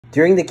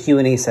During the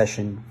Q&A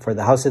session for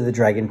the House of the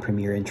Dragon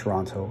premiere in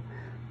Toronto,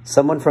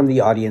 someone from the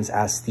audience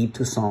asked Steve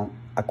Toussaint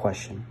a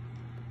question.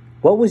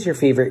 What was your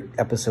favorite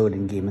episode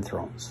in Game of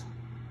Thrones?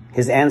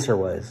 His answer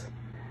was,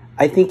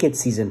 I think it's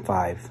season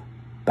 5,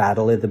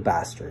 Battle of the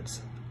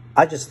Bastards.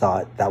 I just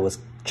thought that was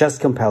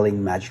just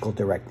compelling magical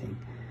directing.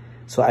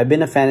 So I've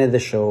been a fan of the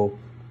show,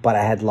 but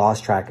I had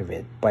lost track of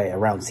it. By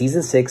around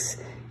season 6,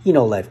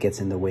 life gets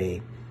in the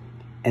way.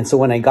 And so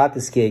when I got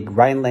this gig,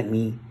 Ryan lent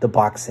me the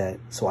box set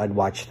so I'd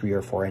watch 3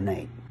 or 4 a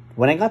night.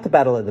 When I got the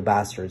Battle of the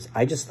Bastards,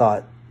 I just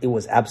thought it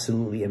was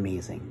absolutely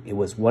amazing. It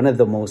was one of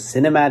the most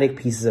cinematic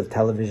pieces of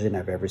television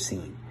I've ever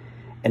seen.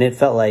 And it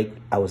felt like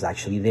I was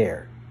actually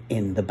there,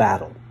 in the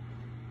battle.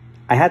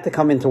 I had to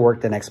come into work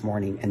the next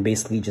morning and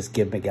basically just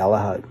give Miguel a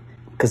hug,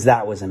 because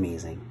that was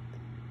amazing.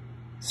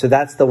 So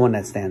that's the one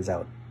that stands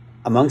out.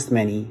 Amongst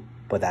many,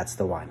 but that's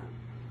the one.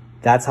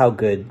 That's how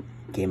good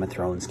Game of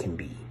Thrones can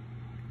be.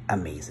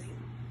 Amazing.